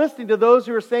 Stop listening to those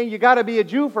who are saying you got to be a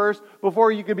Jew first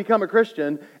before you can become a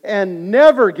Christian, and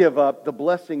never give up the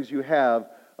blessings you have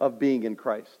of being in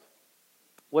Christ.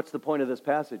 What's the point of this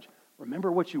passage?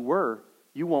 Remember what you were.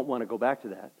 You won't want to go back to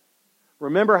that.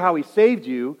 Remember how He saved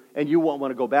you, and you won't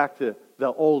want to go back to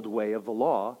the old way of the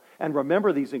law. And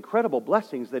remember these incredible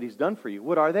blessings that He's done for you.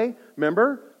 What are they?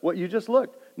 Remember what you just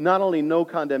looked. Not only no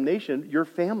condemnation, your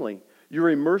family. You're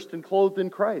immersed and clothed in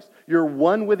Christ. You're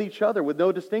one with each other with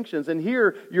no distinctions. And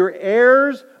here, you're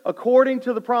heirs according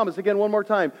to the promise. Again, one more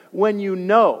time. When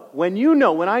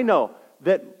I know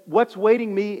that what's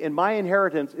waiting me in my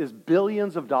inheritance is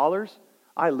billions of dollars,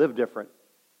 I live different.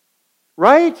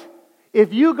 Right?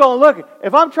 If you go and look,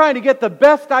 if I'm trying to get the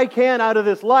best I can out of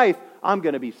this life, I'm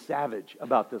going to be savage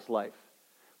about this life.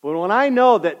 But when I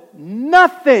know that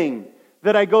nothing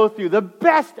that I go through, the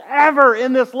best ever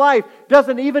in this life,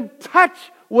 doesn't even touch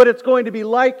what it's going to be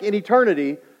like in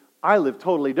eternity, I live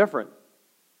totally different.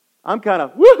 I'm kind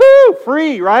of, woohoo,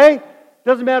 free, right?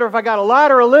 Doesn't matter if I got a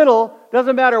lot or a little.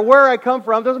 Doesn't matter where I come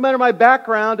from. Doesn't matter my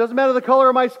background. Doesn't matter the color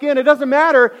of my skin. It doesn't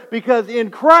matter because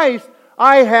in Christ,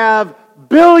 I have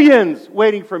billions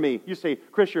waiting for me. You say,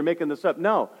 Chris, you're making this up.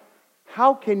 No.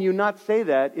 How can you not say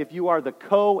that if you are the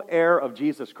co-heir of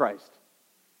Jesus Christ?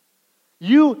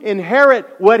 You inherit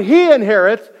what He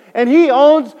inherits, and He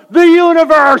owns the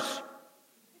universe.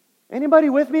 Anybody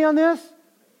with me on this?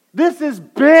 This is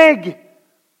big.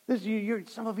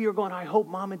 Some of you are going, I hope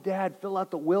Mom and Dad fill out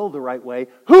the will the right way.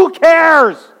 Who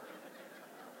cares?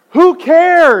 Who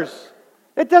cares?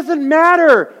 It doesn't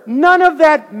matter. None of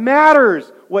that matters.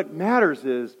 What matters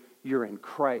is you're in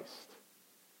Christ.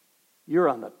 You're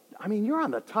on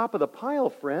the top of the pile,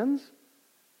 friends.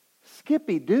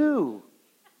 Skippy-doo.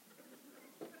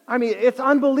 It's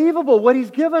unbelievable what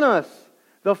He's given us.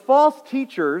 The false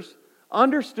teachers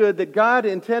understood that God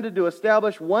intended to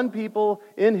establish one people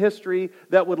in history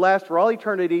that would last for all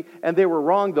eternity, and they were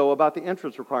wrong, though, about the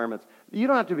entrance requirements. You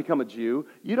don't have to become a Jew.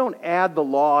 You don't add the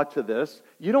law to this.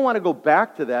 You don't want to go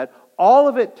back to that.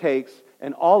 All it takes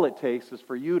is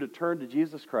for you to turn to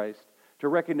Jesus Christ, to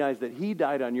recognize that He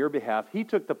died on your behalf. He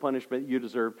took the punishment you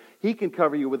deserve. He can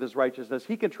cover you with His righteousness.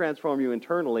 He can transform you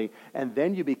internally, and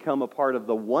then you become a part of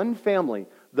the one family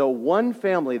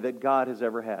that God has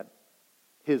ever had.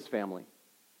 His family.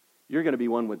 You're going to be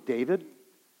one with David.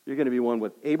 You're going to be one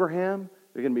with Abraham.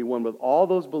 You're going to be one with all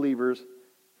those believers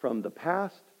from the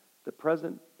past, the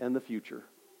present, and the future.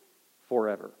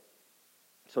 Forever.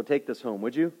 So take this home,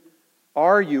 would you?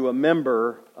 Are you a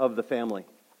member of the family?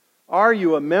 Are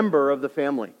you a member of the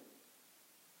family?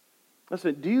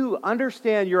 Listen, do you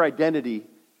understand your identity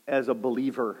as a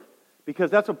believer?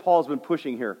 Because that's what Paul's been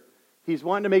pushing here. He's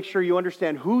wanting to make sure you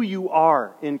understand who you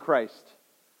are in Christ.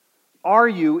 Are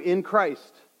you in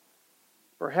Christ?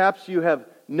 Perhaps you have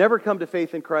never come to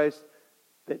faith in Christ,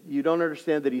 that you don't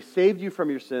understand that He saved you from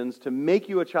your sins to make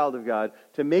you a child of God,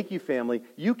 to make you family.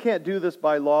 You can't do this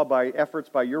by law, by efforts,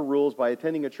 by your rules, by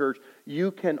attending a church.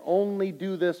 You can only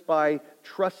do this by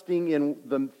trusting in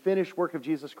the finished work of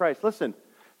Jesus Christ. Listen,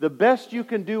 the best you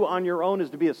can do on your own is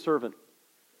to be a servant.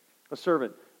 A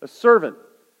servant. A servant,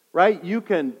 right? You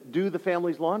can do the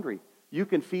family's laundry. You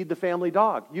can feed the family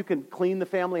dog. You can clean the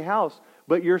family house.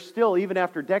 But you're still, even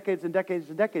after decades and decades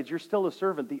and decades, you're still a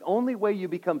servant. The only way you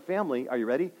become family, are you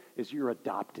ready, is you're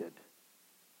adopted.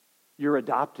 You're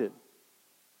adopted.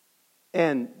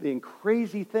 And the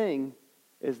crazy thing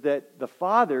is that the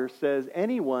Father says,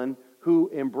 anyone who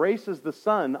embraces the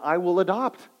Son, I will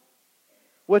adopt.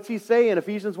 What's He say in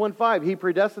Ephesians 1:5? He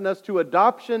predestined us to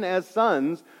adoption as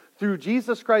sons through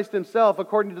Jesus Christ Himself,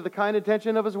 according to the kind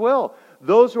intention of His will.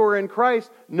 Those who are in Christ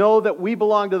know that we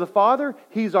belong to the Father.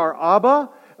 He's our Abba.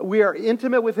 We are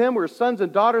intimate with Him. We're sons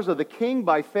and daughters of the King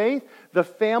by faith, the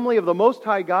family of the Most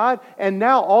High God. And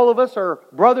now all of us are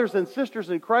brothers and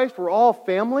sisters in Christ. We're all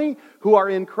family who are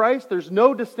in Christ. There's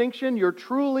no distinction. You're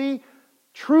truly,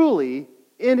 truly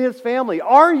in His family.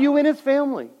 Are you in His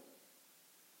family?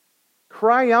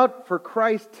 Cry out for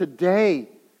Christ today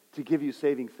to give you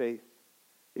saving faith.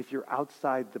 If you're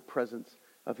outside the presence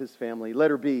of His family.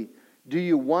 Letter B, do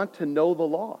you want to know the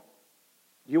law?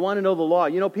 Do you want to know the law?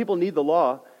 You know, people need the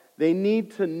law. They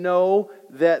need to know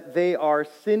that they are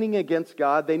sinning against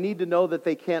God. They need to know that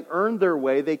they can't earn their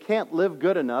way. They can't live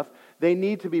good enough. They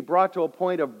need to be brought to a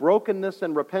point of brokenness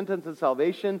and repentance and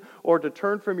salvation, or to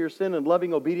turn from your sin and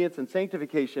loving obedience and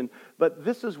sanctification. But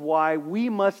this is why we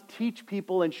must teach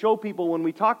people and show people when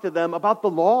we talk to them about the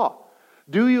law.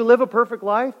 Do you live a perfect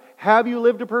life? Have you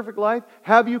lived a perfect life?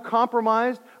 Have you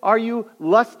compromised? Are you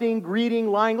lusting, greeding,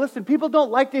 lying? Listen, people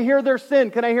don't like to hear their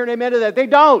sin. Can I hear an amen to that? They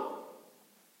don't.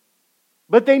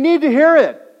 But they need to hear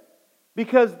it.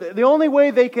 Because the only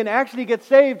way they can actually get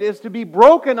saved is to be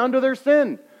broken under their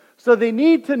sin. So they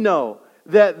need to know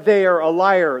that they are a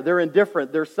liar, they're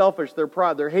indifferent, they're selfish, they're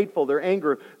proud, they're hateful, they're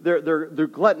angry, they're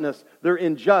gluttonous, they're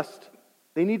unjust.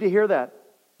 They need to hear that.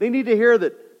 They need to hear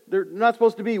that they're not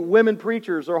supposed to be women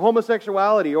preachers or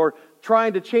homosexuality or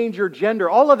trying to change your gender.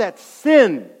 All of that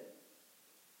sin.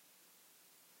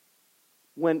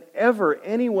 Whenever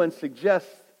anyone suggests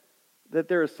that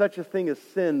there is such a thing as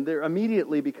sin, they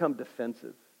immediately become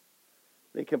defensive.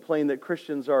 They complain that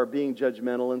Christians are being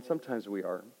judgmental, and sometimes we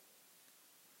are.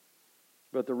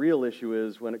 But the real issue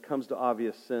is, when it comes to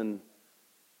obvious sin,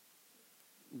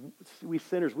 we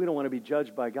sinners, we don't want to be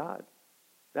judged by God.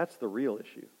 That's the real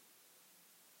issue.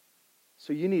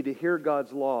 So you need to hear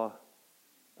God's law,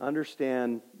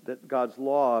 understand that God's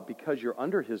law, because you're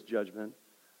under His judgment,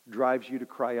 drives you to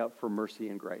cry out for mercy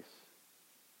and grace.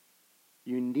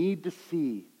 You need to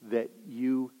see that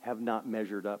you have not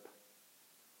measured up.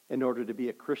 In order to be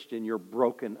a Christian, you're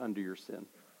broken under your sin.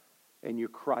 And you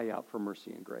cry out for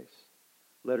mercy and grace.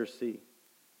 Letter C.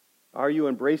 Are you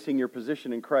embracing your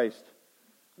position in Christ?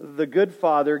 The good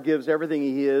Father gives everything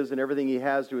He is and everything He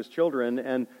has to His children,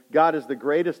 and God is the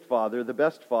greatest Father, the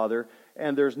best Father,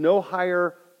 and there's no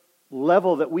higher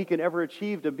level that we can ever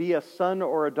achieve to be a son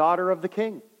or a daughter of the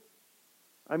King.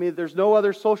 I mean, there's no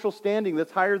other social standing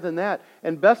that's higher than that.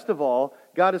 And best of all,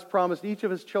 God has promised each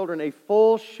of His children a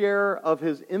full share of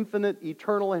His infinite,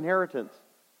 eternal inheritance.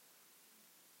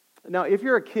 Now, if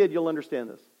you're a kid, you'll understand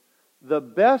this. The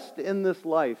best in this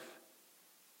life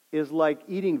is like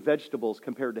eating vegetables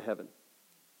compared to heaven.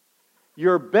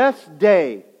 Your best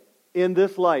day in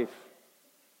this life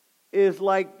is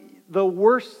like the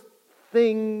worst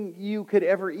thing you could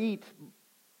ever eat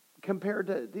compared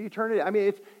to the eternity. I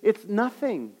mean, it's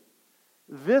nothing.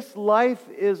 This life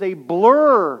is a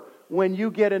blur when you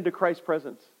get into Christ's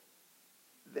presence.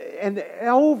 And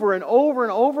over and over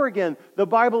and over again, the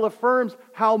Bible affirms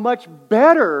how much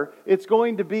better it's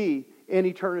going to be in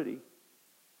eternity.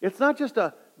 It's not just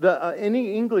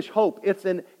any English hope.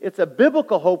 It's a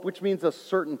biblical hope, which means a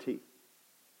certainty.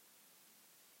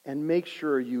 And make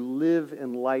sure you live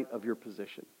in light of your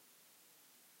position.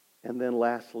 And then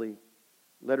lastly,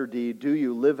 letter D, do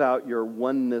you live out your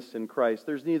oneness in Christ?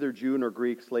 There's neither Jew nor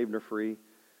Greek, slave nor free.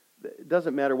 It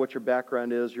doesn't matter what your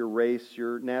background is, your race,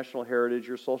 your national heritage,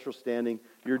 your social standing,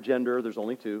 your gender. There's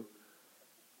only two.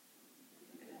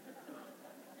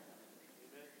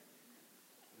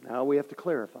 Now we have to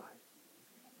clarify.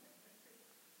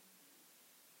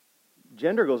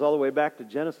 Gender goes all the way back to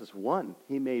Genesis 1.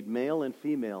 He made male and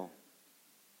female.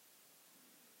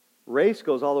 Race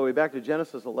goes all the way back to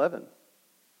Genesis 11.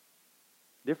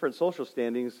 Different social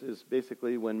standings is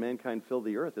basically when mankind filled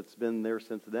the earth. It's been there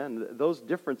since then. Those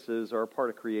differences are a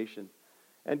part of creation.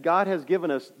 And God has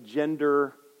given us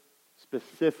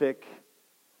gender-specific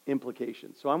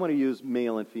implications. So I'm going to use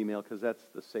male and female because that's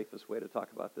the safest way to talk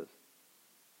about this.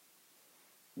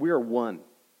 We are one.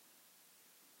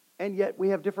 And yet we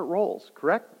have different roles,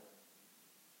 correct?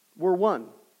 We're one.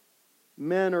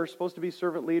 Men are supposed to be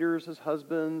servant leaders as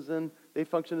husbands, and they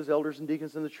function as elders and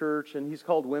deacons in the church, and He's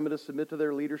called women to submit to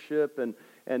their leadership, and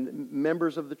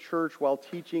members of the church while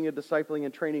teaching and discipling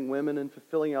and training women and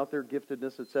fulfilling out their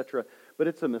giftedness, etc. But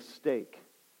it's a mistake.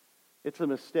 It's a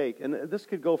mistake. And this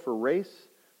could go for race.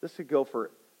 This could go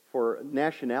for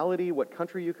nationality, what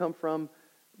country you come from.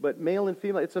 But male and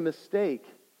female, it's a mistake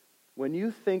when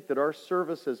you think that our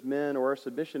service as men or our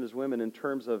submission as women in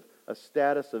terms of a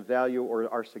status of value or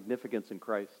our significance in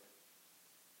Christ.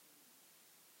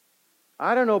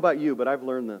 I don't know about you, but I've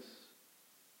learned this.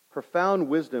 Profound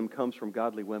wisdom comes from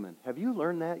godly women. Have you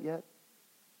learned that yet?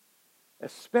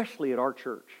 Especially at our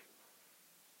church.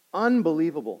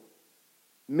 Unbelievable.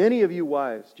 Many of you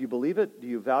wives, do you believe it? Do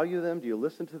you value them? Do you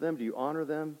listen to them? Do you honor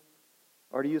them?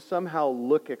 Or do you somehow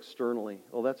look externally?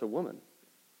 Oh, that's a woman.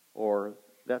 Or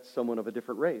that's someone of a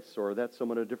different race. Or that's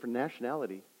someone of a different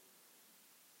nationality.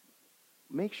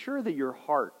 Make sure that your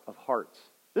heart of hearts,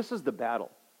 this is the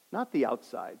battle, not the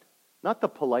outside, not the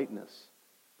politeness,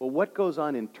 but what goes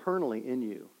on internally in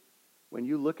you when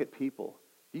you look at people.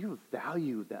 Do you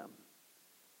value them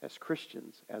as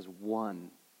Christians, as one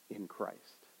in Christ?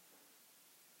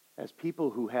 As people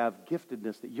who have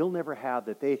giftedness that you'll never have,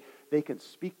 that they can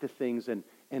speak to things and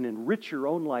enrich your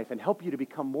own life and help you to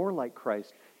become more like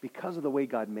Christ because of the way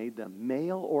God made them,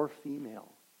 male or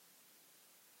female.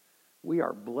 We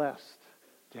are blessed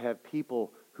to have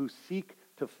people who seek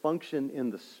to function in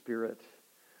the Spirit.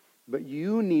 But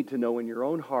you need to know in your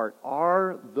own heart,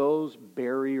 are those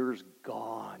barriers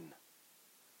gone?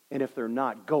 And if they're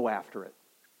not, go after it.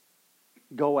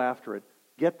 Go after it.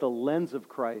 Get the lens of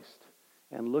Christ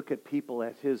and look at people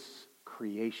as His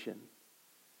creation.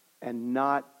 And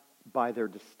not by their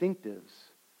distinctives,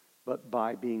 but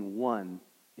by being one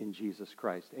in Jesus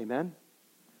Christ. Amen?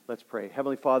 Let's pray.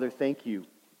 Heavenly Father, thank you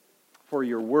for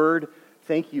your word.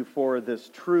 Thank you for this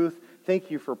truth.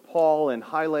 Thank you for Paul and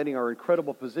highlighting our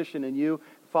incredible position in you.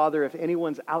 Father, if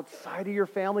anyone's outside of your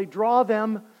family, draw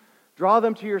them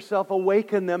to yourself,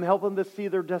 awaken them, help them to see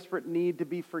their desperate need to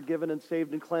be forgiven and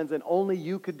saved and cleansed. And only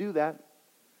you could do that.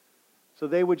 So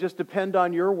they would just depend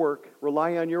on your work,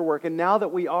 rely on your work. And now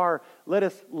that we are, let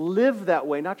us live that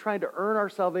way, not trying to earn our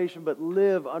salvation, but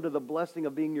live under the blessing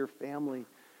of being your family,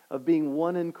 of being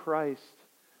one in Christ,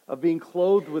 of being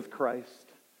clothed with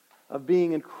Christ, of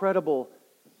being incredible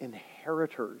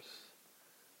inheritors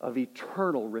of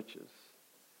eternal riches.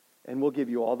 And we'll give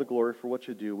you all the glory for what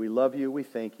you do. We love you, we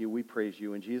thank you, we praise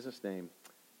you. In Jesus' name,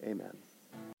 Amen.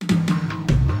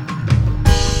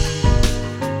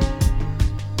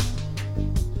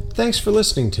 Thanks for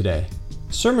listening today.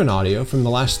 Sermon audio from the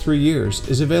last 3 years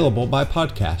is available by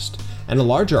podcast, and a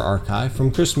larger archive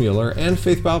from Chris Mueller and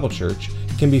Faith Bible Church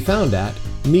can be found at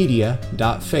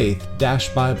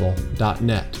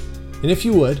media.faith-bible.net. And if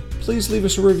you would, please leave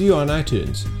us a review on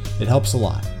iTunes. It helps a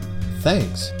lot.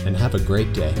 Thanks, and have a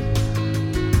great day.